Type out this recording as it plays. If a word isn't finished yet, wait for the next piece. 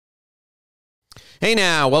Hey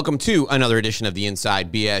now, welcome to another edition of the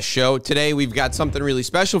Inside BS Show. Today we've got something really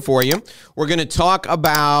special for you. We're going to talk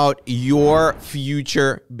about your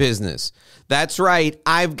future business. That's right,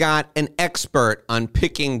 I've got an expert on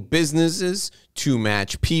picking businesses to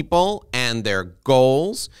match people and their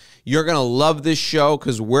goals. You're going to love this show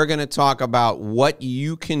because we're going to talk about what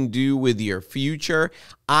you can do with your future.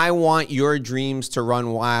 I want your dreams to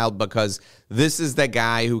run wild because this is the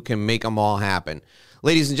guy who can make them all happen.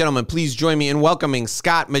 Ladies and gentlemen, please join me in welcoming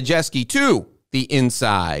Scott Majeski to the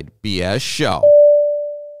Inside BS Show.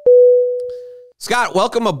 Scott,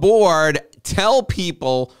 welcome aboard. Tell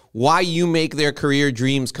people why you make their career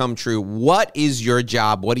dreams come true. What is your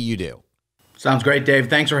job? What do you do? Sounds great, Dave.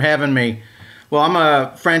 Thanks for having me. Well, I'm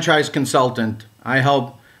a franchise consultant. I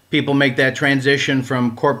help people make that transition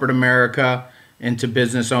from corporate America into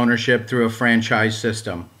business ownership through a franchise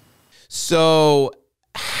system. So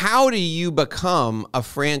how do you become a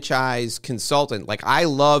franchise consultant? Like, I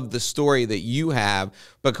love the story that you have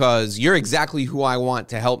because you're exactly who I want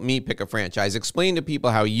to help me pick a franchise. Explain to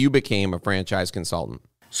people how you became a franchise consultant.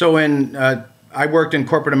 So I worked in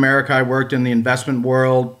corporate America. I worked in the investment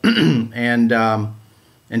world. And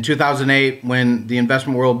in 2008, when the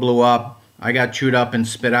investment world blew up, I got chewed up and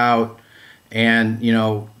spit out. And,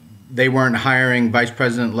 they weren't hiring vice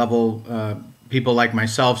president level people like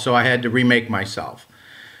myself, so I had to remake myself.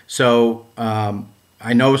 So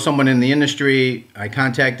I know someone in the industry. I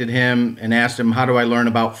contacted him and asked him, how do I learn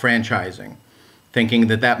about franchising? Thinking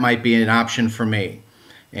that might be an option for me.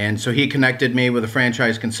 And so he connected me with a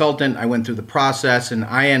franchise consultant. I went through the process, and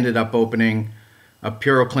I ended up opening a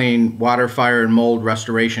PureClean water, fire, and mold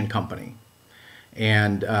restoration company.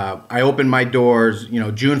 And I opened my doors,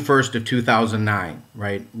 June 1st of 2009,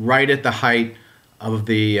 right at the height of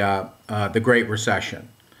the Great Recession,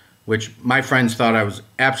 which my friends thought I was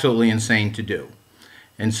absolutely insane to do.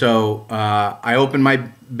 And so I opened my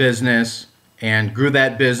business and grew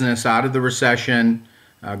that business out of the recession,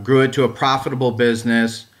 grew it to a profitable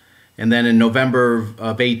business. And then in November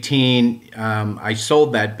of 18, I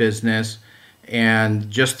sold that business.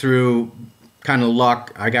 And just through kind of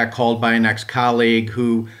luck, I got called by an ex-colleague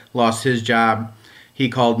who lost his job. He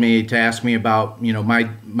called me to ask me about,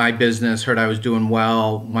 my business, heard I was doing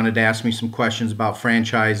well, wanted to ask me some questions about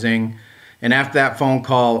franchising. And after that phone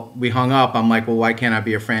call, we hung up. I'm like, well, why can't I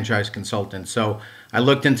be a franchise consultant? So I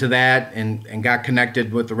looked into that and got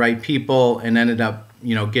connected with the right people and ended up,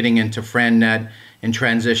 getting into FranNet and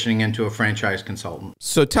transitioning into a franchise consultant.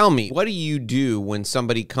 So tell me, what do you do when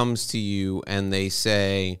somebody comes to you and they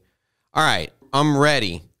say, all right, I'm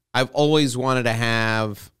ready. I've always wanted to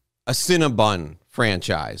have a Cinnabon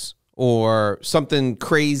franchise or something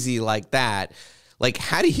crazy like that. Like,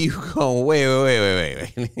 how do you go,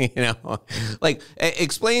 wait, like,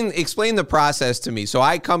 explain the process to me. So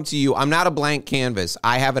I come to you, I'm not a blank canvas.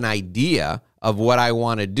 I have an idea of what I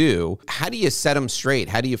want to do. How do you set them straight?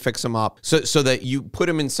 How do you fix them up so that you put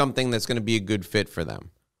them in something that's going to be a good fit for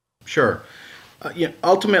them? Sure.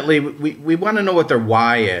 Ultimately, we want to know what their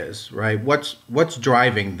why is, right? What's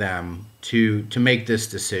driving them to make this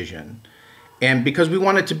decision? And because we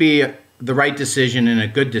want it to be the right decision and a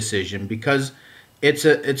good decision, because it's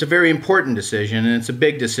a very important decision, and it's a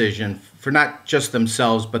big decision for not just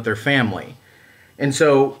themselves but their family. And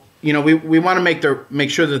so, we want to make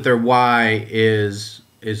sure that their why is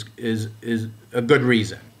a good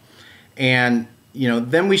reason. And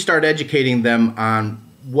then we start educating them on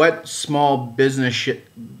what small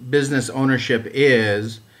business ownership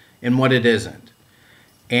is and what it isn't,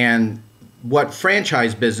 and what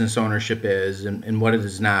franchise business ownership is and what it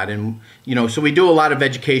is not. And, so we do a lot of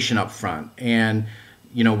education up front, and,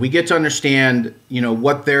 we get to understand,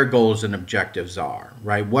 what their goals and objectives are,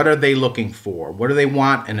 right? What are they looking for? What do they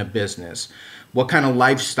want in a business? What kind of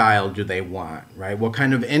lifestyle do they want, right? What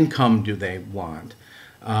kind of income do they want?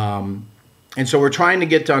 And so we're trying to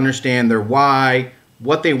get to understand their why,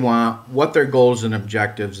 what they want, what their goals and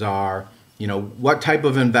objectives are, what type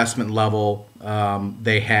of investment level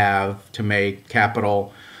they have to make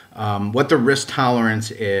capital, what their risk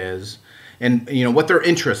tolerance is, and what their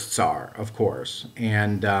interests are, of course.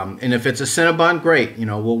 And if it's a Cinnabon, great.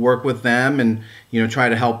 We'll work with them and try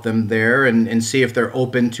to help them there and see if they're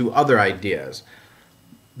open to other ideas.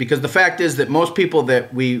 Because the fact is that most people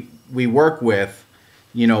that we work with,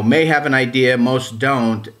 may have an idea, most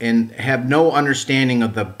don't, and have no understanding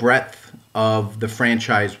of the breadth of the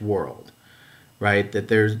franchise world. Right, that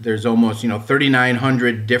there's almost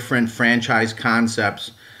 3,900 different franchise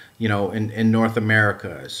concepts, in North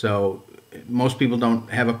America. So most people don't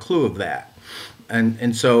have a clue of that,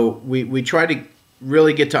 and so we try to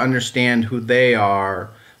really get to understand who they are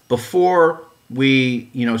before we,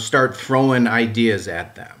 start throwing ideas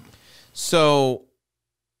at them. So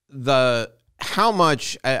how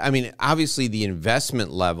much, I mean, obviously the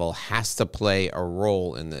investment level has to play a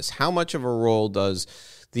role in this. How much of a role does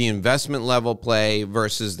the investment level play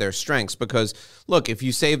versus their strengths? Because look, if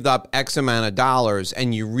you saved up X amount of dollars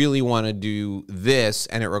and you really want to do this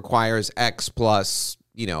and it requires X plus,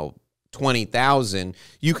 20,000,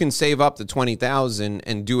 you can save up the 20,000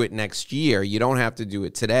 and do it next year. You don't have to do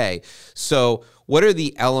it today. So what are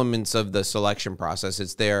the elements of the selection process?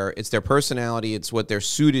 It's their personality, it's what they're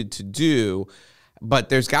suited to do, but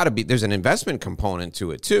there's an investment component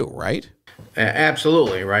to it too, right?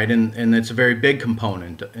 Absolutely, right. And it's a very big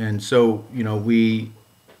component. And so, we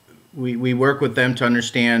work with them to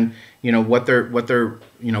understand, what their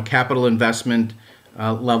capital investment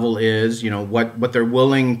level is, what they're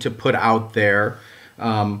willing to put out there.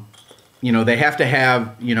 They have to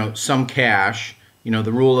have, some cash.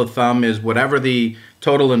 The rule of thumb is whatever the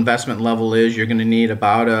total investment level is, you're going to need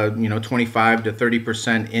about a, 25 to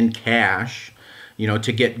 30% in cash,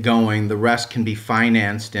 to get going. The rest can be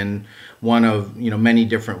financed in one of, many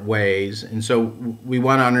different ways. And so we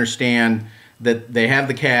want to understand that they have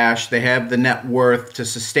the cash, they have the net worth to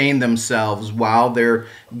sustain themselves while they're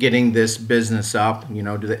getting this business up.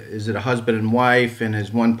 Is it a husband and wife, and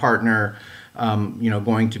is one partner,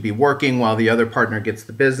 going to be working while the other partner gets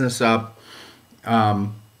the business up?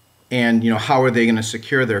 And how are they going to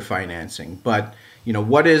secure their financing? But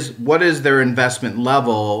what is their investment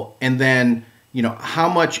level, and then how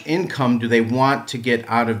much income do they want to get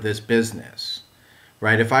out of this business?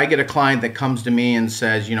 Right? If I get a client that comes to me and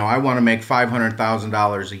says, I want to make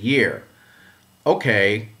 $500,000 a year,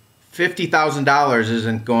 okay, $50,000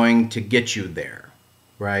 isn't going to get you there,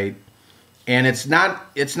 right? And it's not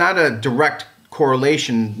a direct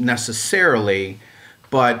correlation necessarily,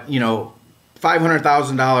 but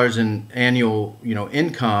 $500,000 in annual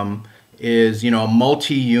income is a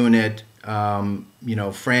multi-unit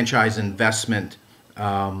franchise investment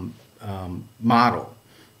model,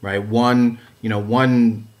 right? One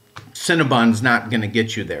Cinnabon's not going to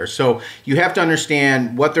get you there. So you have to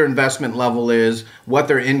understand what their investment level is, what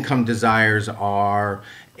their income desires are,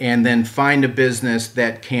 and then find a business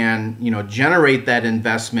that can, generate that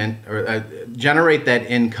investment or generate that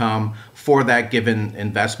income for that given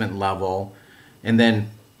investment level. And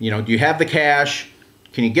then, do you have the cash?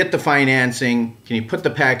 Can you get the financing? Can you put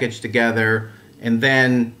the package together? And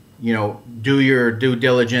then, do your due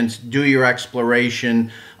diligence, do your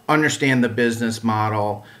exploration, understand the business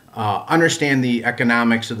model, understand the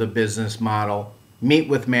economics of the business model, meet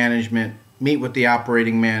with management, meet with the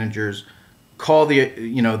operating managers, call the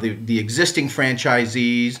existing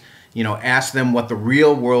franchisees, ask them what the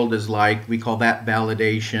real world is like. We call that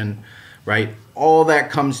validation, right? All that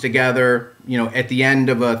comes together, at the end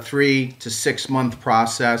of a 3 to 6 month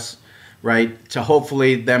process, right? To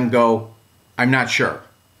hopefully them go, I'm not sure,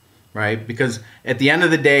 right? Because at the end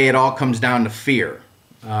of the day, it all comes down to fear.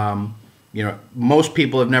 Most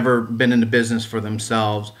people have never been in the business for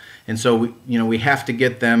themselves. And so, we have to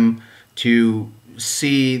get them to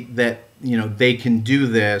see that, they can do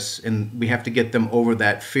this, and we have to get them over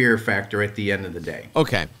that fear factor at the end of the day.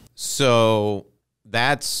 Okay. So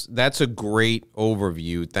that's a great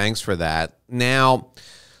overview. Thanks for that. Now,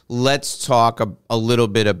 let's talk a little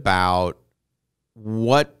bit about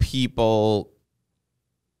what people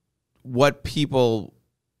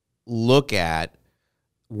look at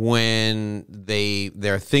when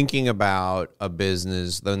they're thinking about a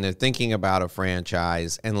business, then they're thinking about a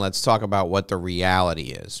franchise, and let's talk about what the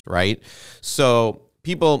reality is, right? So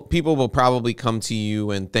people will probably come to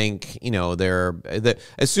you and think,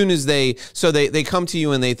 as soon as they come to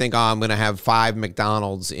you and they think, oh, I'm going to have 5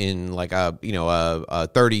 McDonald's in like a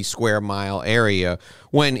 30 square mile area,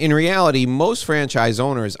 when in reality, most franchise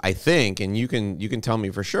owners, I think, and you can tell me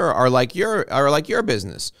for sure, are like your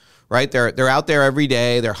business. Right? They're out there every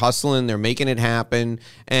day, they're hustling, they're making it happen.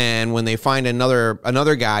 And when they find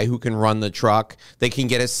another guy who can run the truck, they can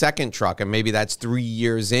get a second truck, and maybe that's 3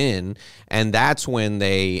 years in, and that's when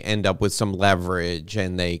they end up with some leverage,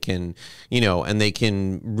 and they can,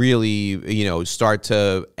 really, start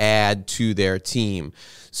to add to their team.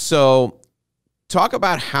 So talk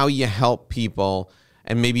about how you help people,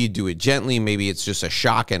 and maybe you do it gently, maybe it's just a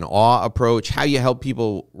shock and awe approach, how you help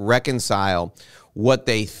people reconcile what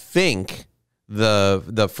they think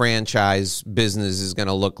the franchise business is going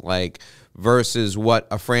to look like versus what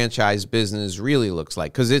a franchise business really looks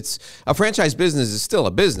like? Because a franchise business is still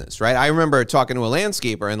a business, right? I remember talking to a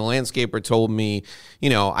landscaper, and the landscaper told me,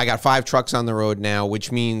 I got 5 trucks on the road now,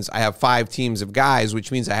 which means I have 5 teams of guys,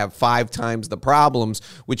 which means I have 5 times the problems,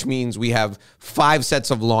 which means we have 5 sets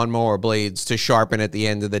of lawnmower blades to sharpen at the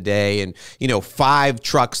end of the day, and 5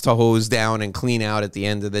 trucks to hose down and clean out at the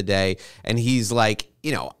end of the day. And he's like,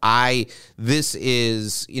 this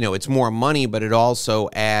is, it's more money, but it also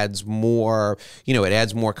adds more, it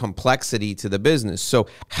adds more complexity to the business. So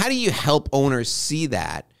how do you help owners see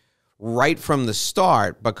that right from the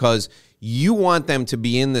start? Because you want them to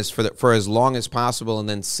be in this for as long as possible and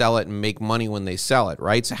then sell it and make money when they sell it,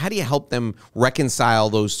 right? So how do you help them reconcile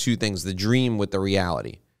those two things, the dream with the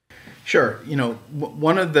reality? Sure.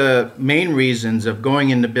 One of the main reasons of going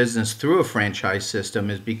into business through a franchise system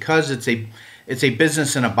is because it's a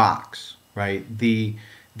business in a box, right? The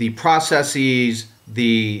processes,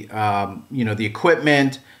 the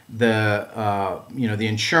equipment, the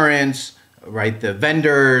insurance, right? The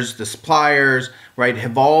vendors, the suppliers, right,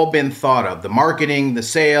 have all been thought of. The marketing, the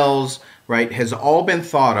sales, right, has all been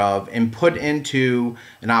thought of and put into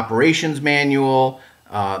an operations manual.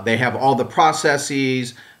 They have all the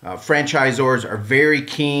processes. Franchisors are very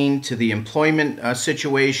keen to the employment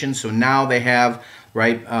situation, so now they have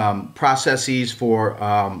processes for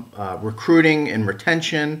recruiting and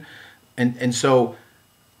retention, and so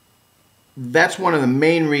that's one of the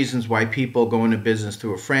main reasons why people go into business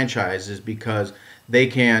through a franchise, is because they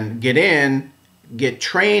can get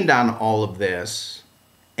trained on all of this,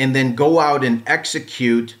 and then go out and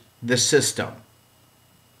execute the system.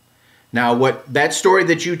 Now, that story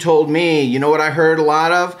that you told me, you know what I heard a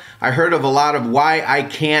lot of? I heard of a lot of why I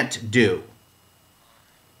can't do,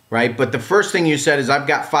 right? But the first thing you said is, I've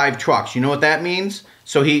got 5 trucks. You know what that means?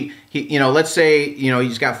 So he let's say,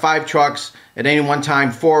 he's got 5 trucks at any one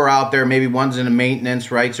time. 4 are out there. Maybe one's in a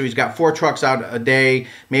maintenance, right? So he's got 4 trucks out a day.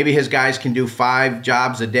 Maybe his guys can do 5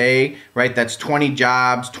 jobs a day, right? That's 20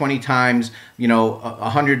 jobs, 20 times,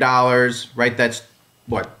 $100, right? That's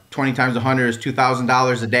what? 20 times 100 is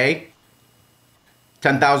 $2,000 a day.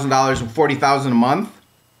 $10,000 and $40,000 a month.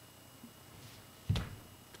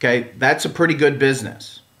 Okay, that's a pretty good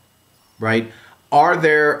business, right? Are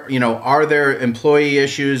there employee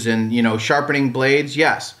issues and, sharpening blades?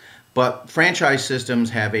 Yes, but franchise systems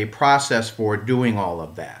have a process for doing all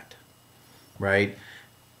of that, right?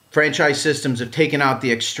 Franchise systems have taken out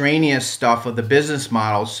the extraneous stuff of the business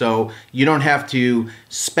model, so you don't have to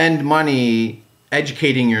spend money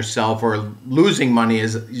educating yourself, or losing money,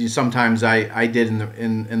 as sometimes I did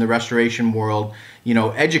in the restoration world,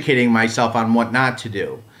 educating myself on what not to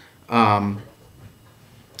do.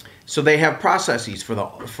 So they have processes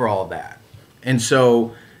for all that, and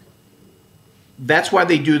so that's why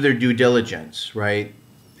they do their due diligence, right?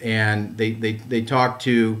 And they talk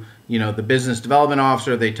to the business development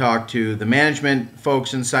officer, they talk to the management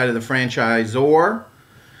folks inside of the franchisor.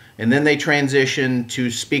 And then they transition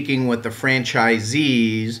to speaking with the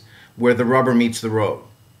franchisees, where the rubber meets the road,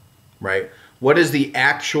 right? What is the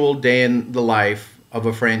actual day in the life of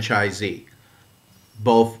a franchisee?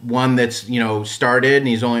 Both one that's, started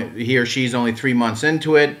and he or she's only 3 months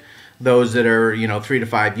into it, those that are, 3 to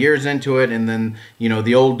 5 years into it, and then,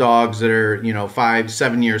 the old dogs that are,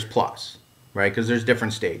 5-7 years plus, right? Because there's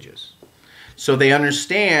different stages. So they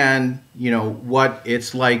understand, what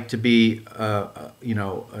it's like to be,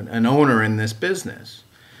 an owner in this business.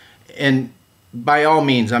 And by all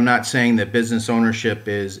means, I'm not saying that business ownership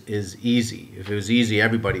is easy. If it was easy,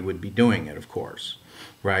 everybody would be doing it, of course,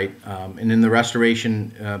 right? And in the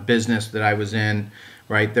restoration business that I was in,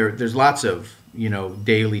 right, there's lots of,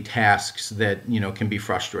 daily tasks that, can be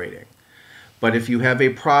frustrating. But if you have a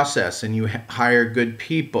process and you hire good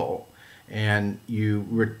people, and you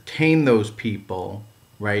retain those people,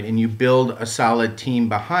 right, and you build a solid team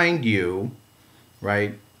behind you,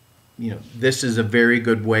 right, this is a very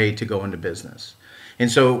good way to go into business. And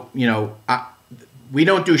so, we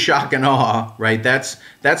don't do shock and awe, right? That's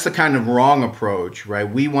the kind of wrong approach, right?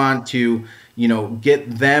 We want to,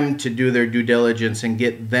 get them to do their due diligence and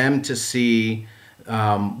get them to see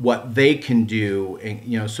what they can do,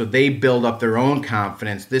 and so they build up their own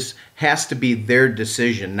confidence. This has to be their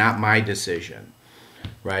decision, not my decision,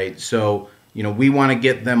 right? So we want to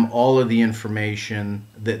get them all of the information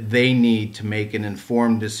that they need to make an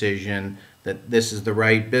informed decision that this is the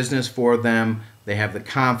right business for them. They have the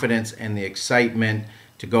confidence and the excitement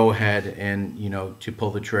to go ahead and to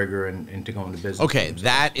pull the trigger and to go into business. Okay,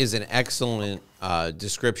 that is an excellent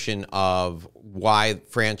description of why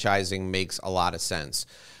franchising makes a lot of sense.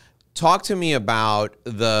 Talk to me about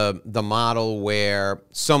the model where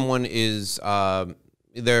someone is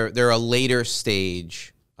they're a later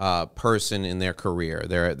stage person in their career.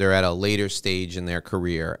 They're at a later stage in their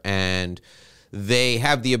career, and they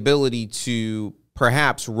have the ability to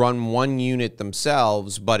perhaps run one unit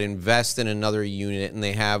themselves, but invest in another unit, and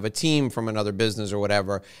they have a team from another business or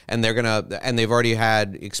whatever, and they've already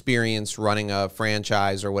had experience running a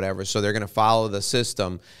franchise or whatever, so they're gonna follow the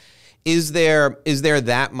system. Is there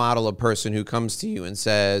that model of person who comes to you and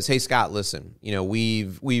says, "Hey Scott, listen,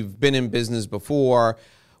 we've been in business before.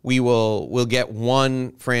 We'll get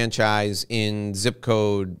one franchise in zip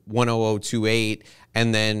code 10028,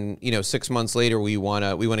 and then 6 months later we want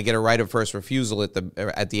to get a right of first refusal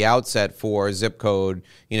at the outset for zip code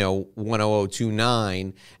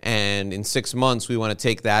 10029, and in 6 months we want to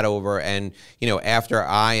take that over, and after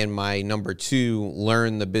I and my number two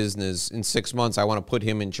learn the business, in 6 months I want to put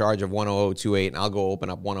him in charge of 10028, and I'll go open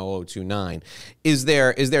up 10029." Is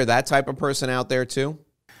there that type of person out there too?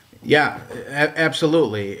 Yeah,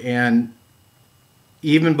 absolutely. And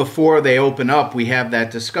even before they open up, we have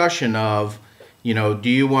that discussion of, do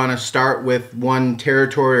you want to start with one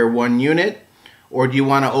territory or one unit, or do you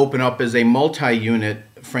want to open up as a multi-unit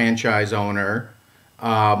franchise owner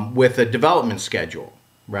with a development schedule,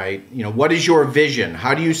 right? What is your vision?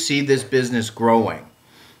 How do you see this business growing,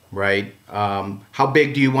 right? How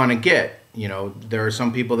big do you want to get? There are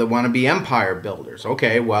some people that want to be empire builders.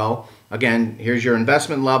 Okay, well, again, here's your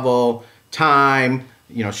investment level, time,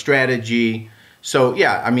 strategy. So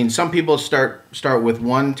yeah, some people start with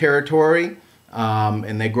one territory,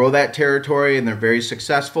 and they grow that territory, and they're very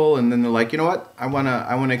successful, and then they're like, you know what, I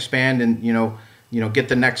wanna expand and get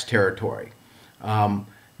the next territory.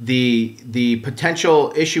 The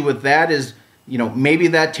potential issue with that is, maybe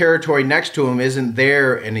that territory next to them isn't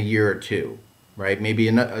there in a year or two, right? Maybe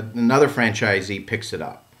another franchisee picks it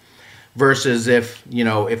up. Versus if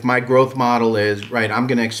my growth model is, right, I'm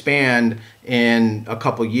going to expand in a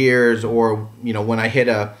couple years, or when I hit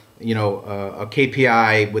a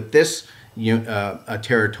KPI with this a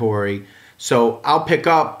territory, so I'll pick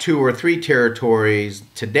up 2 or 3 territories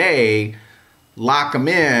today, lock them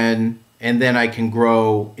in, and then I can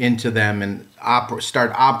grow into them and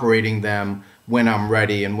start operating them when I'm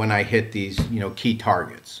ready and when I hit these key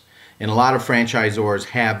targets. And a lot of franchisors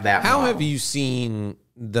have that model. How have you seen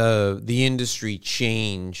the industry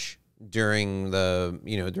change during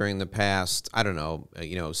the past, I don't know,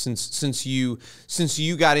 since you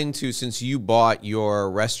bought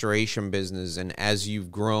your restoration business, and as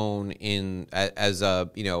you've grown as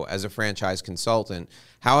a franchise consultant,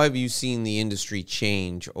 how have you seen the industry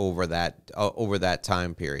change over that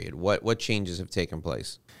time period? What changes have taken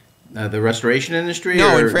place? The restoration industry,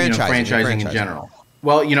 no, or in franchising in general?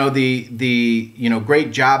 Well, the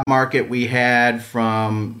great job market we had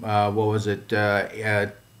from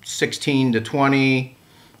 16 to 20,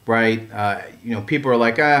 right? People are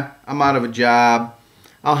like, I'm out of a job.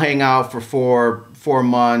 I'll hang out for four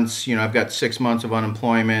months. I've got 6 months of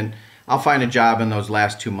unemployment. I'll find a job in those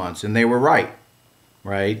last 2 months, and they were right?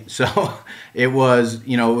 So it was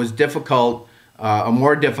difficult,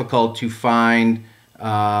 more difficult to find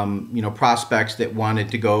prospects that wanted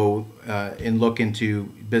to go and look into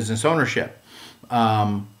business ownership.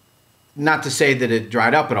 Not to say that it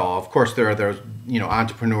dried up at all. Of course, there are those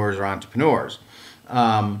entrepreneurs.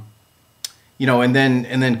 And then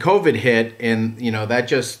COVID hit, and that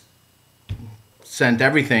just sent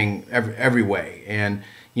everything every way. And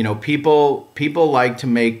people like to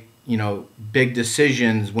make big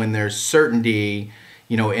decisions when there's certainty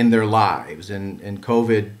in their lives, and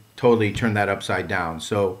COVID totally turned that upside down.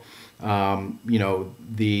 So,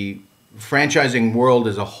 the franchising world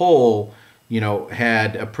as a whole,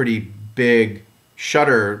 had a pretty big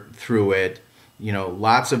shudder through it.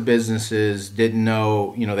 Lots of businesses didn't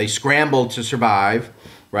know, they scrambled to survive,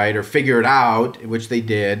 right, or figure it out, which they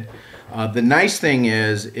did. The nice thing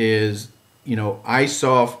is, I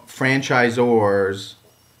saw franchisors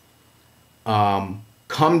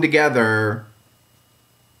come together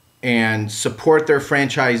and support their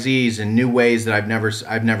franchisees in new ways that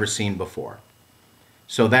I've never seen before.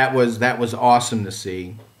 So that was awesome to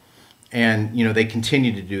see, and they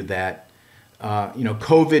continue to do that.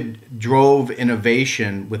 COVID drove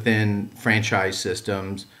innovation within franchise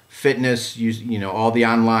systems, fitness, all the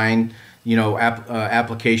online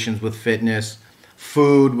applications with fitness,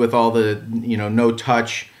 food with all the no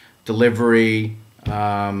touch delivery. You're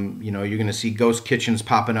going to see ghost kitchens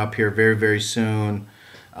popping up here very, very soon.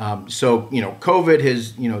 So COVID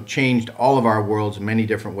has changed all of our worlds in many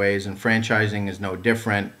different ways, and franchising is no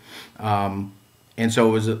different. And so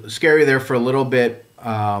it was scary there for a little bit,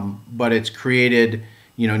 but it's created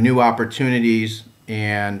new opportunities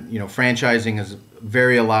and franchising is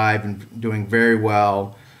very alive and doing very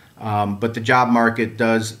well. But the job market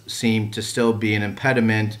does seem to still be an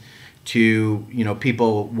impediment to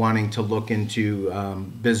people wanting to look into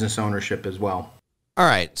business ownership as well. All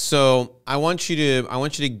right, so I want you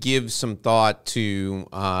to give some thought to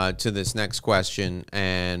this next question,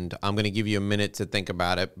 and I'm going to give you a minute to think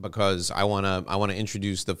about it because I want to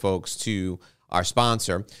introduce the folks to our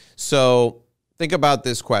sponsor. So think about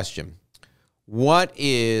this question: What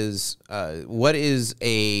is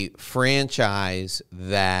a franchise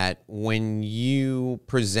that when you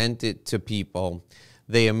present it to people,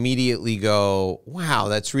 they immediately go, "Wow,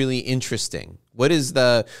 that's really interesting"? What is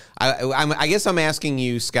I guess I'm asking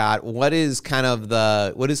you, Scott, what is kind of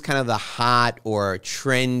the hot or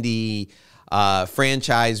trendy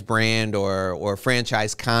franchise brand or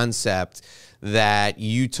franchise concept that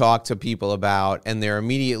you talk to people about, and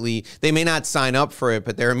they may not sign up for it,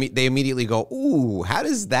 but they immediately go, "Ooh, how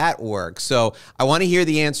does that work?" So I want to hear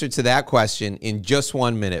the answer to that question in just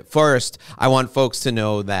 1 minute. First, I want folks to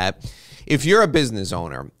know that if you're a business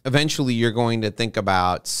owner, eventually you're going to think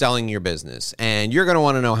about selling your business, and you're going to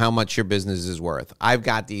want to know how much your business is worth. I've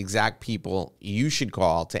got the exact people you should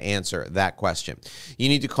call to answer that question. You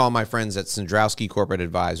need to call my friends at Sandrowski Corporate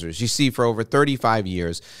Advisors. You see, for over 35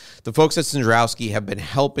 years, the folks at Sandrowski have been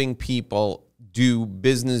helping people do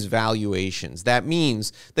business valuations. That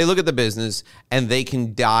means they look at the business and they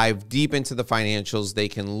can dive deep into the financials. They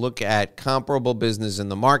can look at comparable business in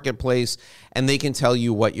the marketplace, and they can tell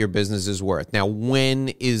you what your business is worth. Now,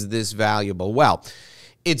 when is this valuable? Well,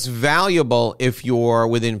 it's valuable if you're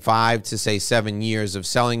within 5 to say 7 years of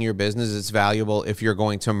selling your business. It's valuable if you're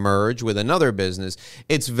going to merge with another business.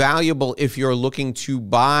 It's valuable if you're looking to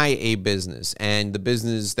buy a business, and the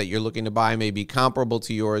business that you're looking to buy may be comparable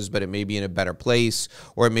to yours, but it may be in a better place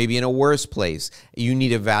or it may be in a worse place. You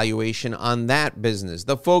need a valuation on that business.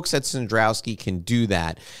 The folks at Sandrowski can do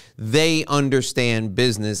that. They understand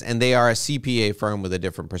business, and they are a CPA firm with a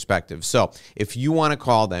different perspective. So if you want to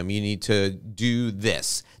call them, you need to do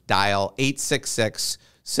this. Dial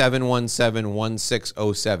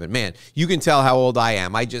 866-717-1607. Man, you can tell how old I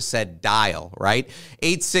am. I just said dial, right?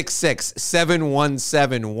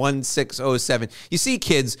 866-717-1607. You see,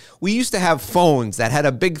 kids, we used to have phones that had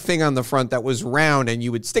a big thing on the front that was round, and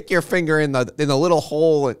you would stick your finger in the little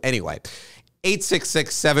hole. Anyway,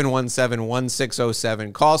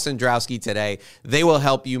 866-717-1607. Call Sandrowski today. They will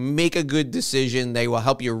help you make a good decision. They will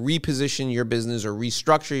help you reposition your business or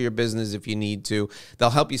restructure your business if you need to.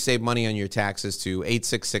 They'll help you save money on your taxes too.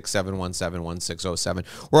 866-717-1607.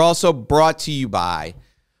 We're also brought to you by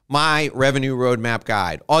my Revenue Roadmap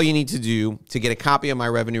Guide. All you need to do to get a copy of my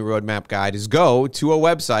Revenue Roadmap Guide is go to a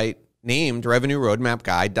website named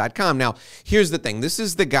revenueroadmapguide.com. Now, here's the thing. This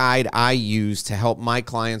is the guide I use to help my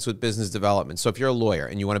clients with business development. So if you're a lawyer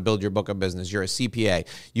and you want to build your book of business, you're a CPA,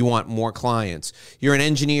 you want more clients, you're an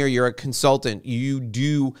engineer, you're a consultant, you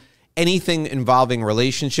do anything involving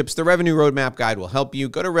relationships, the Revenue Roadmap Guide will help you.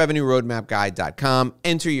 Go to revenueroadmapguide.com,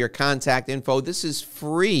 enter your contact info. This is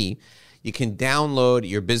free. You can download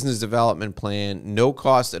your business development plan, no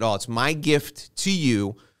cost at all. It's my gift to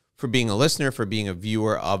you for being a listener, for being a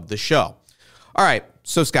viewer of the show. All right,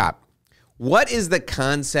 so Scott, what is the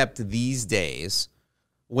concept these days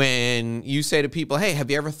when you say to people, "Hey,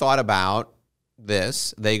 have you ever thought about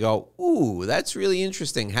this?" They go, "Ooh, that's really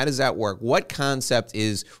interesting. How does that work?" What concept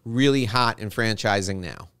is really hot in franchising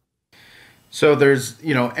now? So there's,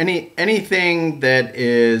 anything that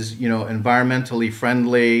is, environmentally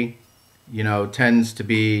friendly, tends to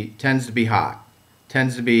be hot,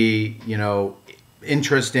 tends to be,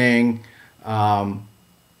 interesting,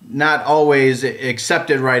 not always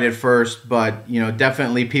accepted right at first, but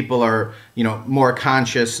definitely people are more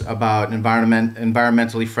conscious about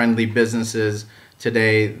environmentally friendly businesses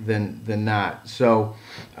today than not. So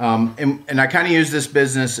and I kind of use this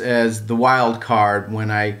business as the wild card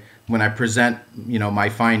when I present my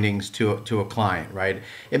findings to a client, right?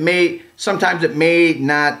 Sometimes it may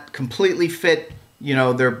not completely fit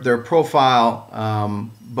their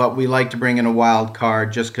profile, but we like to bring in a wild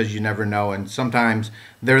card just because you never know, and sometimes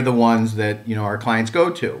they're the ones that our clients go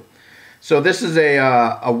to. So this is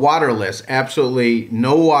a waterless, absolutely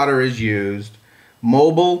no water is used,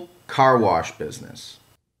 mobile car wash business.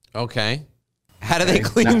 Okay. How do they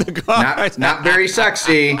clean the cars? Not very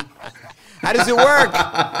sexy. How does it work?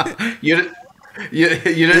 You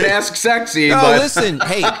didn't ask sexy. No, but listen.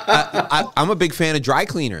 Hey, I'm a big fan of dry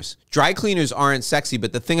cleaners. Dry cleaners aren't sexy,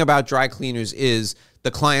 but the thing about dry cleaners is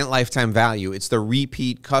the client lifetime value. It's the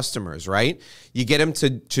repeat customers, right? You get them to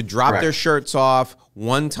drop their shirts off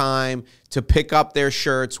one time, to pick up their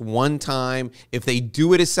shirts one time. If they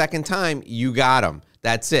do it a second time, you got them.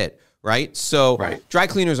 That's it. Right. So dry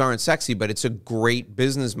cleaners aren't sexy, but it's a great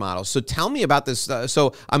business model. So tell me about this.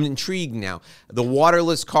 So I'm intrigued now. The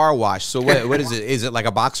waterless car wash. So what is it? Is it like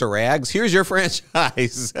a box of rags? Here's your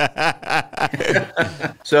franchise.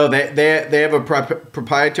 So they have a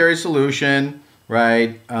proprietary solution,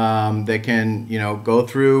 right? They can, go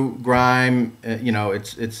through grime.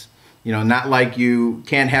 It's not like you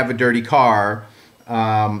can't have a dirty car.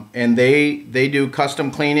 And they do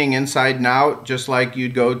custom cleaning inside and out, just like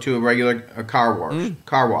you'd go to a regular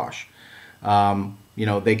car wash.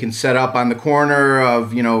 They can set up on the corner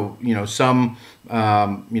of some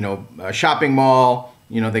a shopping mall.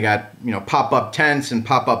 They got pop up tents and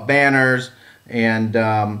pop up banners, and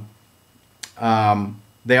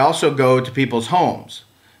they also go to people's homes.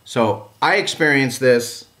 So I experienced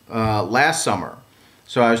this last summer.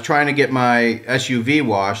 So I was trying to get my SUV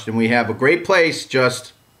washed, and we have a great place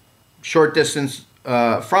just short distance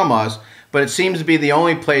from us, but it seems to be the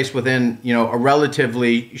only place within, a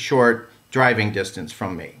relatively short driving distance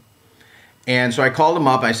from me. And so I called them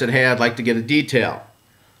up. I said, hey, I'd like to get a detail.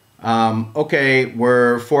 Okay,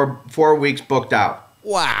 we're four weeks booked out.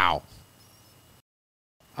 Wow.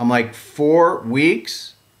 I'm like, 4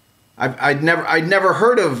 weeks? I'd never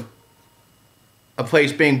heard of a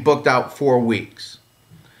place being booked out 4 weeks.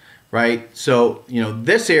 Right? So,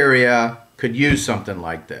 this area could use something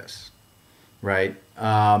like this, right?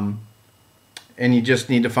 And you just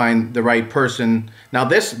need to find the right person. Now,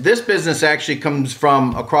 this business actually comes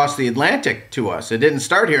from across the Atlantic to us. It didn't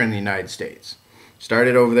start here in the United States. It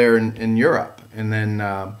started over there in Europe, and then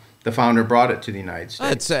the founder brought it to the United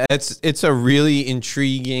States. It's a really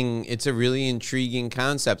intriguing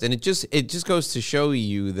concept, and it just goes to show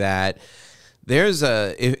you that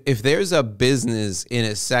if there's a business in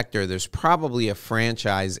a sector, there's probably a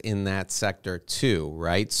franchise in that sector too,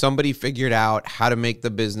 right? Somebody figured out how to make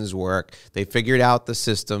the business work. They figured out the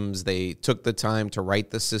systems. They took the time to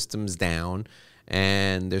write the systems down,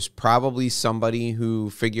 and there's probably somebody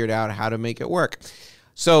who figured out how to make it work.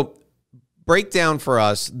 So break down for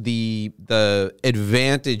us the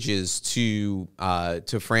advantages to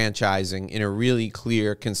franchising in a really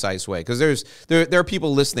clear, concise way, because there are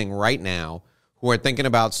people listening right now who are thinking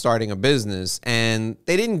about starting a business, and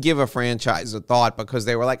they didn't give a franchise a thought because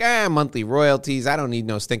they were like, monthly royalties. I don't need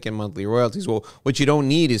no stinking monthly royalties. Well, what you don't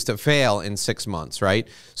need is to fail in 6 months, right?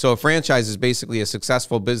 So a franchise is basically a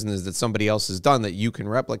successful business that somebody else has done that you can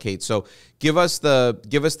replicate. So give us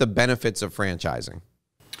the benefits of franchising.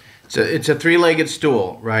 So it's a three-legged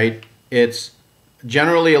stool, right? It's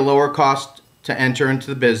generally a lower cost to enter into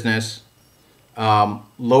the business,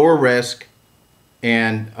 lower risk,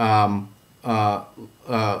 and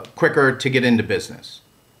quicker to get into business,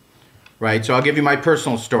 right? So I'll give you my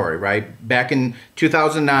personal story, right? Back in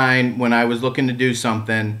 2009, when I was looking to do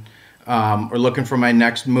something or looking for my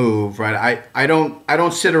next move, right? I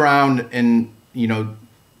don't sit around and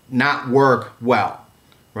not work well,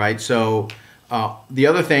 right? So the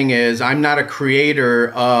other thing is I'm not a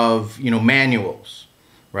creator of manuals,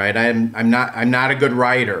 right? I'm not a good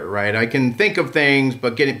writer, right? I can think of things,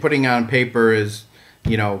 but putting on paper is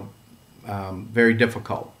very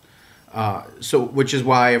difficult. So which is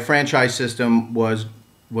why a franchise system was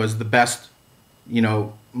the best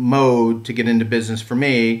mode to get into business for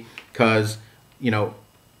me, because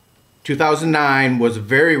 2009 was a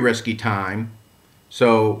very risky time.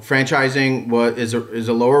 So franchising is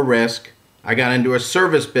a lower risk. I got into a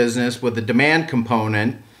service business with a demand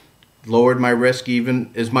component, lowered my risk even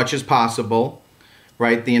as much as possible,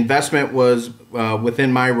 right? The investment was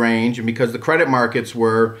within my range, and because the credit markets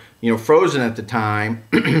were frozen at the time,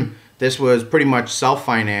 this was pretty much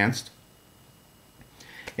self-financed.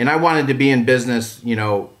 And I wanted to be in business,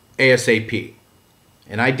 ASAP.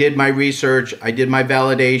 And I did my research, I did my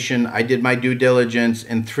validation, I did my due diligence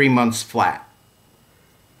in 3 months flat.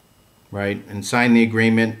 Right, and signed the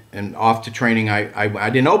agreement and off to training. I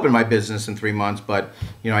didn't open my business in 3 months, but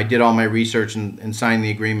I did all my research and signed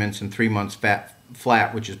the agreements in 3 months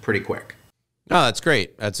flat, which is pretty quick. Oh, that's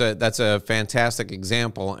great. That's a fantastic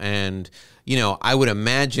example, and I would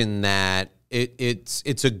imagine that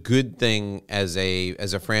it's a good thing as a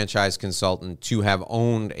franchise consultant to have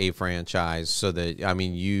owned a franchise, so that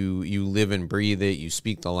you live and breathe it, you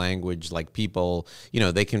speak the language, like people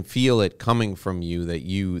they can feel it coming from you, that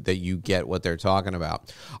you get what they're talking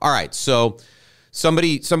about. All right, so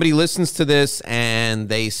somebody listens to this and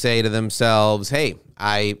they say to themselves, hey,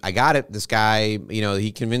 I got it. This guy,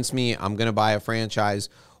 he convinced me I'm going to buy a franchise.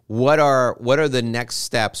 what are the next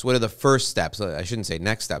steps? What are the first steps? I shouldn't say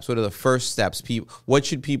next steps. What are the first steps? What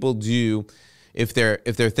should people do if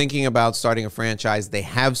they're thinking about starting a franchise? They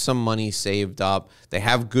have some money saved up. They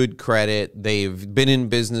have good credit. They've been in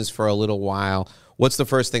business for a little while. What's the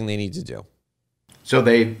first thing they need to do? So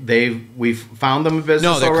we've found them a business.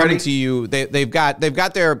 No, they're already? coming to you. They've got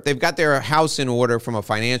their house in order from a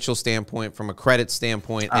financial standpoint, from a credit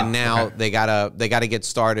standpoint, and now they gotta get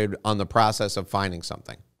started on the process of finding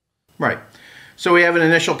something. Right. So we have an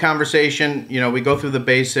initial conversation. We go through the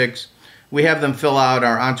basics. We have them fill out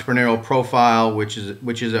our entrepreneurial profile, which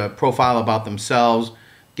is a profile about themselves.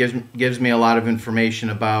 Gives me a lot of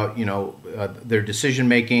information about their decision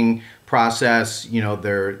making process.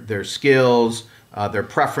 Their skills. Their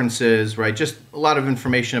preferences, right? Just a lot of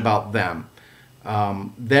information about them.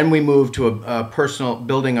 Then we move to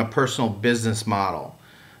building a personal business model.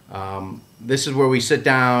 This is where we sit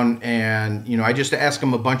down and, I just ask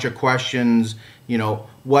them a bunch of questions.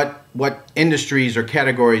 What industries or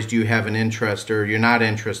categories do you have an interest or you're not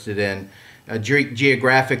interested in?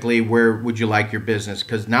 Geographically, where would you like your business?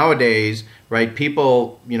 Because nowadays, right,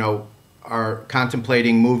 people, are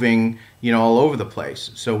contemplating moving, all over the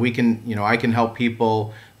place. So we can, I can help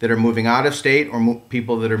people that are moving out of state or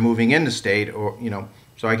people that are moving into state, or,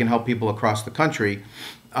 so I can help people across the country.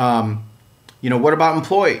 What about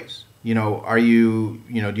employees? Are you,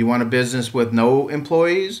 do you want a business with no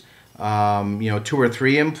employees? 2 or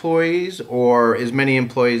 3 employees, or as many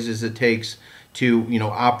employees as it takes to,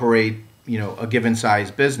 operate, a given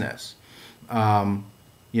size business?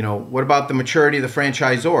 What about the maturity of the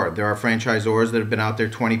franchisor? There are franchisors that have been out there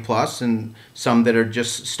 20 plus and some that are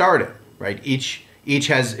just started, right? Each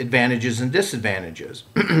has advantages and disadvantages.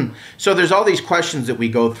 So there's all these questions that we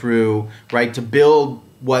go through, right, to build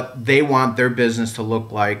what they want their business to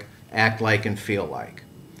look like, act like, and feel like.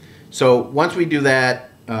 So once we do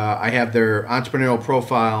that, I have their entrepreneurial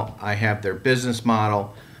profile, I have their business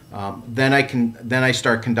model. Then I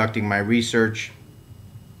start conducting my research.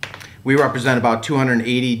 We represent about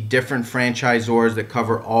 280 different franchisors that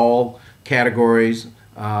cover all categories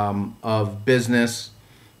of business,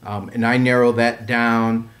 and I narrow that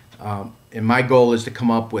down. And my goal is to come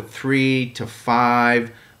up with 3 to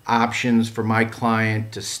 5 options for my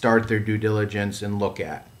client to start their due diligence and look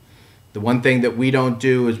at. The one thing that we don't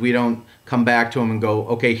do is we don't come back to them and go,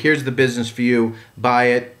 okay, here's the business for you, buy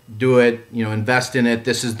it, do it, invest in it,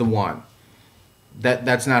 this is the one.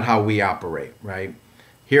 That's not how we operate, right?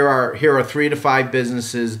 Here are 3 to 5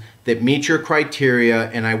 businesses that meet your criteria,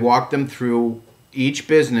 and I walk them through each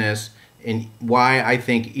business and why I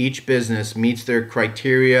think each business meets their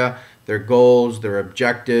criteria, their goals, their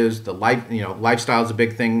objectives. The lifestyle is a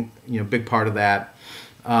big thing, big part of that.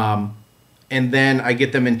 And then I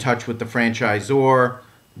get them in touch with the franchisor.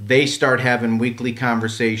 They start having weekly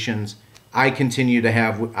conversations. I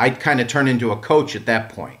kind of turn into a coach at that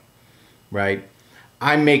point, right?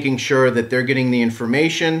 I'm making sure that they're getting the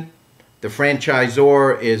information. The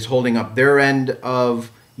franchisor is holding up their end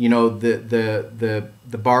of, the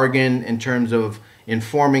bargain in terms of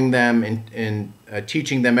informing them and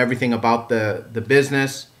teaching them everything about the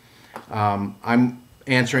business. I'm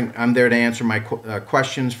there to answer my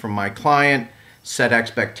questions from my client, set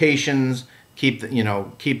expectations, keep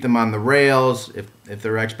them on the rails. If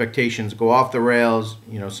their expectations go off the rails,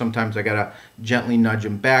 sometimes I gotta gently nudge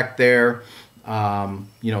them back there.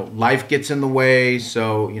 Life gets in the way,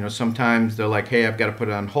 so sometimes they're like, hey, I've got to put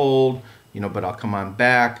it on hold, but I'll come on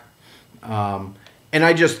back. And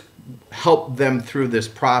I just help them through this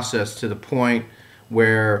process to the point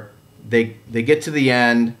where they get to the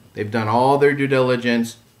end. They've done all their due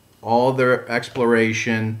diligence, all their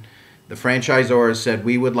exploration. The franchisor has said,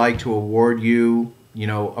 we would like to award you,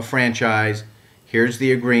 a franchise. Here's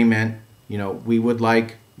the agreement. We would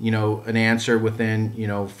like an answer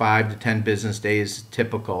within, 5 to 10 business days,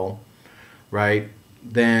 typical, right?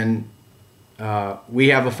 Then we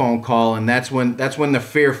have a phone call, and that's when the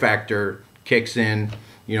fear factor kicks in,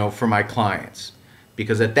 for my clients,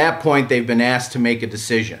 because at that point they've been asked to make a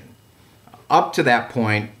decision. Up to that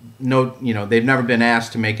point, they've never been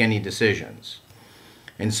asked to make any decisions.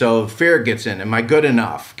 And so fear gets in. Am I good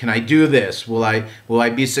enough? Can I do this? Will I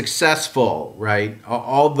be successful? Right?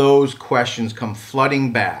 All those questions come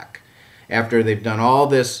flooding back after they've done all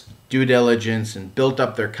this due diligence and built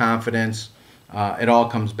up their confidence. It all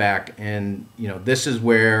comes back, and this is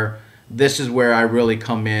where I really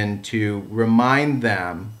come in to remind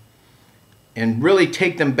them and really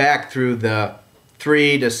take them back through the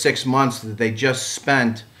 3 to 6 months that they just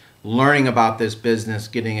spent learning about this business,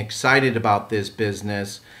 getting excited about this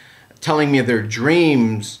business, telling me their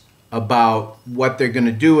dreams about what they're going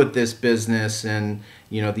to do with this business, and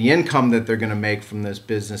the income that they're going to make from this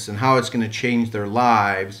business and how it's going to change their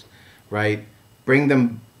lives, right? Bring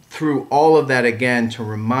them through all of that again to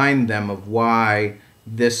remind them of why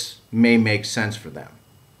this may make sense for them,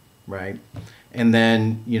 right? And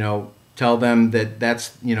then, tell them that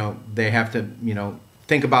that's, they have to,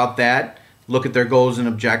 think about that, look at their goals and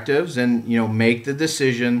objectives, and, make the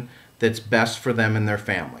decision that's best for them and their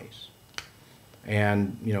families.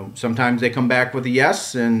 And, sometimes they come back with a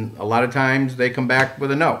yes, and a lot of times they come back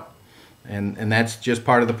with a no. And that's just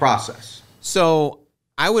part of the process. So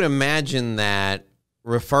I would imagine that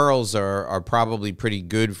referrals are probably pretty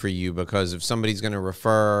good for you, because if somebody's going to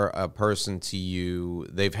refer a person to you,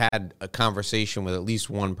 they've had a conversation with at least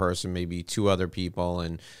one person, maybe two other people,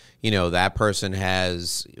 and that person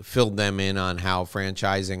has filled them in on how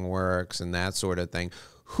franchising works and that sort of thing.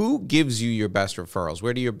 Who gives you your best referrals?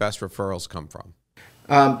 Where do your best referrals come from?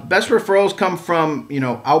 Best referrals come from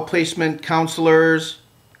outplacement counselors,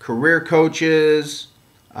 career coaches,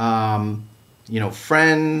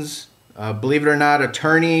 friends. Believe it or not,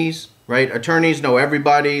 attorneys, right? Attorneys know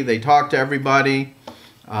everybody. They talk to everybody.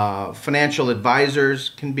 Financial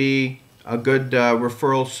advisors can be a good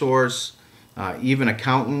referral source. Even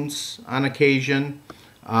accountants on occasion.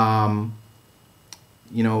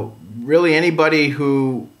 Really anybody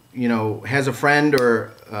who, has a friend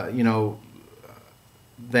or,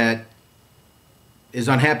 that is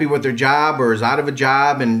unhappy with their job or is out of a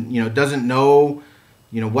job and, doesn't know,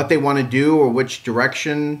 what they want to do or which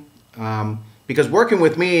direction. Because working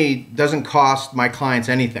with me doesn't cost my clients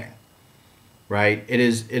anything, right? It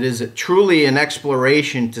is truly an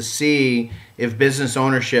exploration to see if business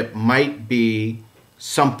ownership might be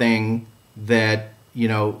something that,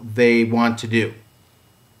 they want to do.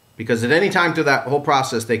 Because at any time through that whole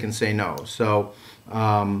process, they can say no. So,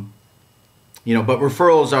 but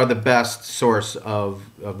referrals are the best source of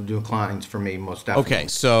new clients for me, most definitely. Okay,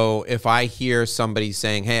 so if I hear somebody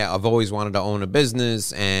saying, hey, I've always wanted to own a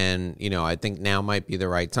business and, I think now might be the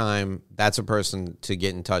right time, that's a person to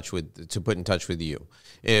get in touch with, to put in touch with you.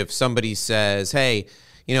 If somebody says, hey,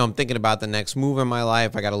 I'm thinking about the next move in my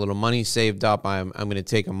life, I got a little money saved up, I'm going to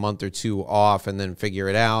take a month or two off and then figure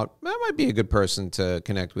it out, that might be a good person to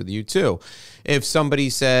connect with you too. If somebody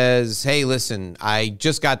says, hey, listen, I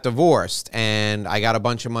just got divorced and I got a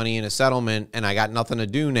bunch of money in a settlement and I got nothing to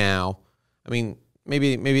do now, maybe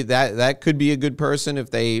that could be a good person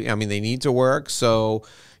if they need to work. So,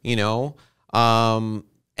 and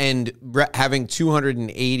having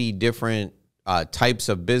 280 different types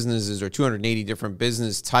of businesses or 280 different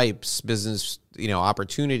business types,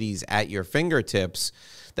 opportunities at your fingertips,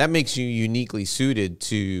 that makes you uniquely suited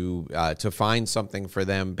to find something for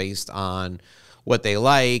them based on what they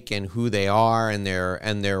like and who they are and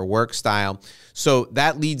their work style. So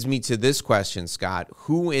that leads me to this question, Scott.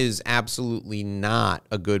 Who is absolutely not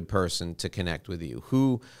a good person to connect with you?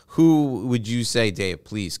 Who would you say, Dave,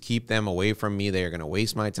 please keep them away from me. They are going to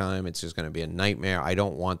waste my time. It's just going to be a nightmare. I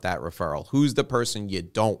don't want that referral. Who's the person you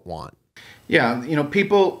don't want? Yeah,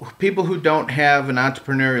 people who don't have an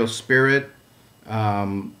entrepreneurial spirit,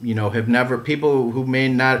 people who may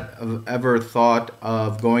not have ever thought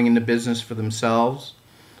of going into business for themselves,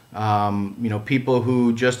 people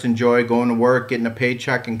who just enjoy going to work, getting a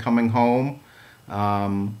paycheck and coming home,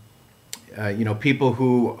 people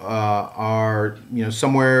who are,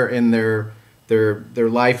 somewhere in their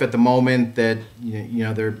life at the moment that,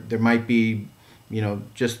 there might be,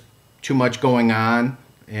 just too much going on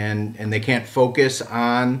and they can't focus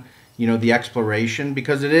on, the exploration,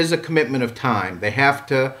 because it is a commitment of time. They have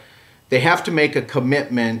to make a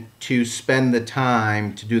commitment to spend the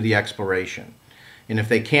time to do the exploration. And if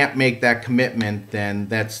they can't make that commitment, then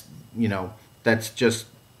that's just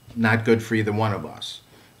not good for either one of us.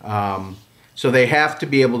 So they have to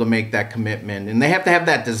be able to make that commitment, and they have to have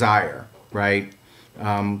that desire, right?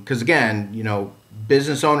 Because again,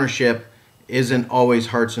 business ownership isn't always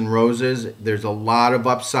hearts and roses. There's a lot of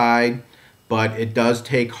upside, but it does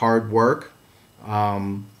take hard work.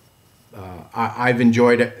 I've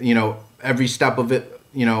enjoyed it, every step of it,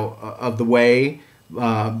 of the way.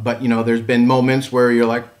 But there's been moments where you're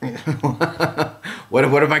like, what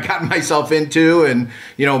have I gotten myself into? And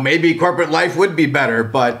maybe corporate life would be better,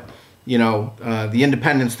 but the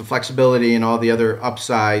independence, the flexibility, and all the other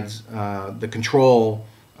upsides, the control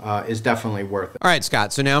is definitely worth it. All right,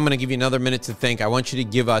 Scott. So now I'm going to give you another minute to think. I want you to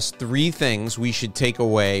give us 3 things we should take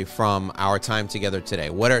away from our time together today.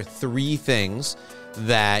 What are 3 things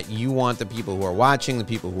that you want the people who are watching, the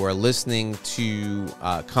people who are listening to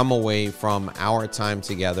come away from our time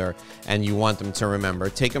together, and you want them to remember.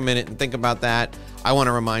 Take a minute and think about that. I want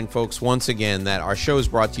to remind folks once again that our show is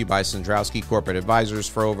brought to you by Sandrowski Corporate Advisors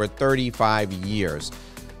for over 35 years.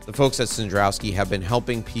 The folks at Sandrowski have been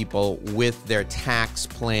helping people with their tax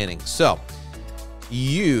planning. So,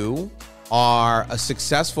 you are a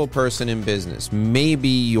successful person in business. Maybe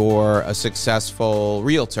you're a successful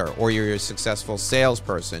realtor or you're a successful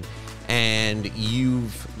salesperson and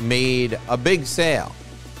you've made a big sale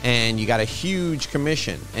and you got a huge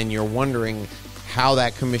commission and you're wondering how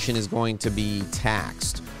that commission is going to be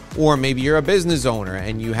taxed. Or maybe you're a business owner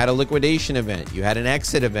and you had a liquidation event, you had an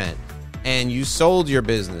exit event, and you sold your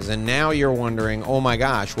business and now you're wondering, oh my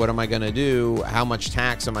gosh, what am I going to do? How much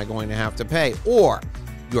tax am I going to have to pay? Or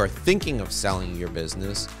you are thinking of selling your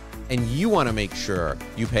business and you want to make sure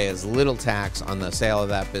you pay as little tax on the sale of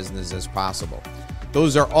that business as possible.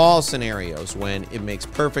 Those are all scenarios when it makes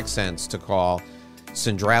perfect sense to call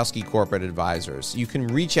Sandrowski Corporate Advisors. You can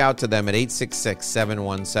reach out to them at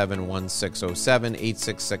 866-717-1607,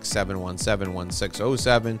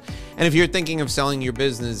 866-717-1607. And if you're thinking of selling your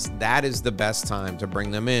business, that is the best time to bring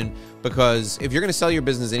them in, because if you're going to sell your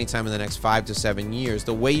business anytime in the next 5 to 7 years,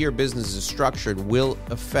 the way your business is structured will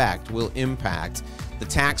impact the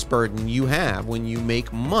tax burden you have when you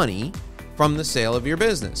make money from the sale of your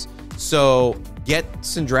business. So get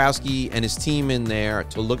Sandrowski and his team in there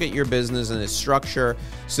to look at your business and its structure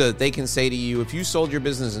so that they can say to you, if you sold your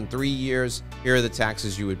business in 3 years, here are the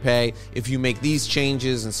taxes you would pay. If you make these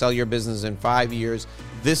changes and sell your business in 5 years,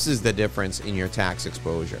 this is the difference in your tax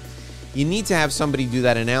exposure. You need to have somebody do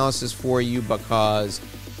that analysis for you because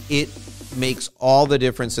it makes all the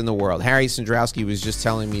difference in the world. Harry Sandrowski was just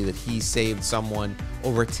telling me that he saved someone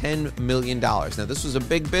over $10 million. Now, this was a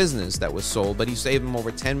big business that was sold, but he saved them over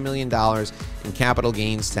 $10 million in capital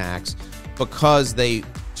gains tax because they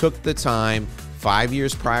took the time 5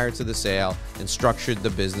 years prior to the sale and structured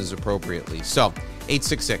the business appropriately. So,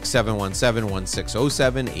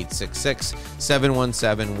 866-717-1607,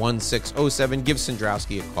 866-717-1607. Give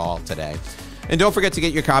Sandrowski a call today. And don't forget to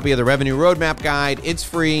get your copy of the Revenue Roadmap Guide. It's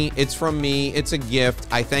free. It's from me. It's a gift.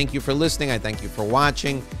 I thank you for listening. I thank you for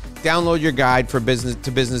watching. Download your guide for business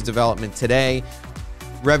to business development today.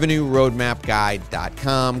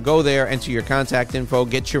 RevenueRoadmapGuide.com. Go there, enter your contact info,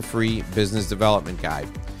 get your free business development guide.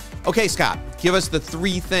 Okay, Scott, give us the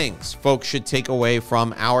 3 things folks should take away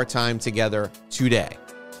from our time together today.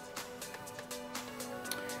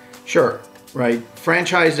 Sure. Right.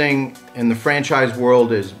 Franchising in the franchise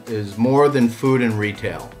world is more than food and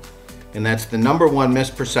retail. And that's the number one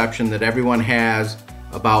misperception that everyone has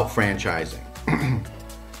about franchising.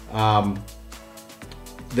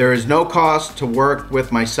 There is no cost to work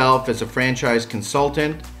with myself as a franchise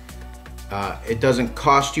consultant. It doesn't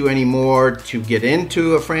cost you any more to get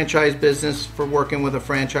into a franchise business for working with a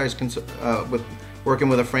franchise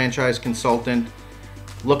consultant.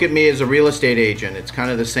 Look at me as a real estate agent. It's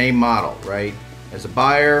kind of the same model, right? As a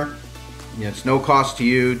buyer, it's no cost to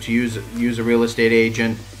you to use a real estate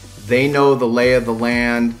agent. They know the lay of the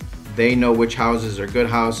land. They know which houses are good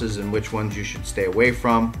houses and which ones you should stay away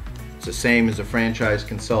from. It's the same as a franchise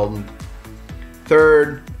consultant.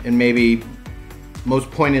 Third, and maybe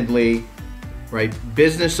most pointedly, right,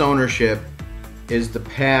 business ownership is the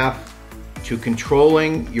path to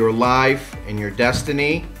controlling your life and your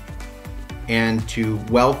destiny and to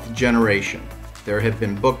wealth generation. There have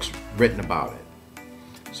been books written about it.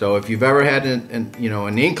 So if you've ever had an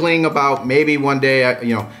inkling about maybe one day,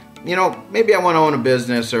 maybe I want to own a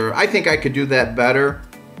business, or I think I could do that better,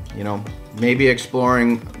 maybe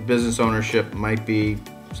exploring business ownership might be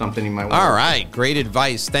something you might want. All right. Great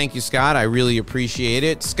advice. Thank you, Scott. I really appreciate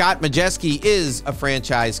it. Scott Majeski is a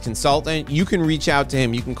franchise consultant. You can reach out to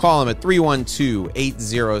him. You can call him at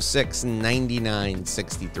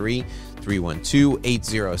 312-806-9963.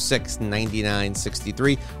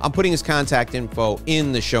 312-806-9963. I'm putting his contact info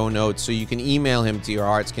in the show notes so you can email him to your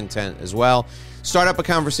heart's content as well. Start up a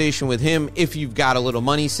conversation with him. If you've got a little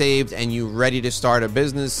money saved and you're ready to start a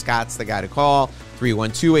business, Scott's the guy to call.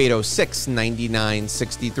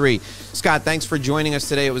 312-806-9963. Scott, thanks for joining us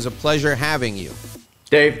today. It was a pleasure having you.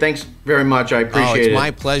 Dave, thanks very much. I appreciate it. It's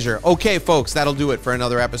my pleasure. Okay, folks, that'll do it for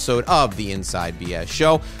another episode of the Inside BS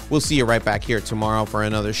Show. We'll see you right back here tomorrow for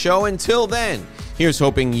another show. Until then, here's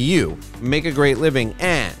hoping you make a great living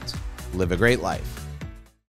and live a great life.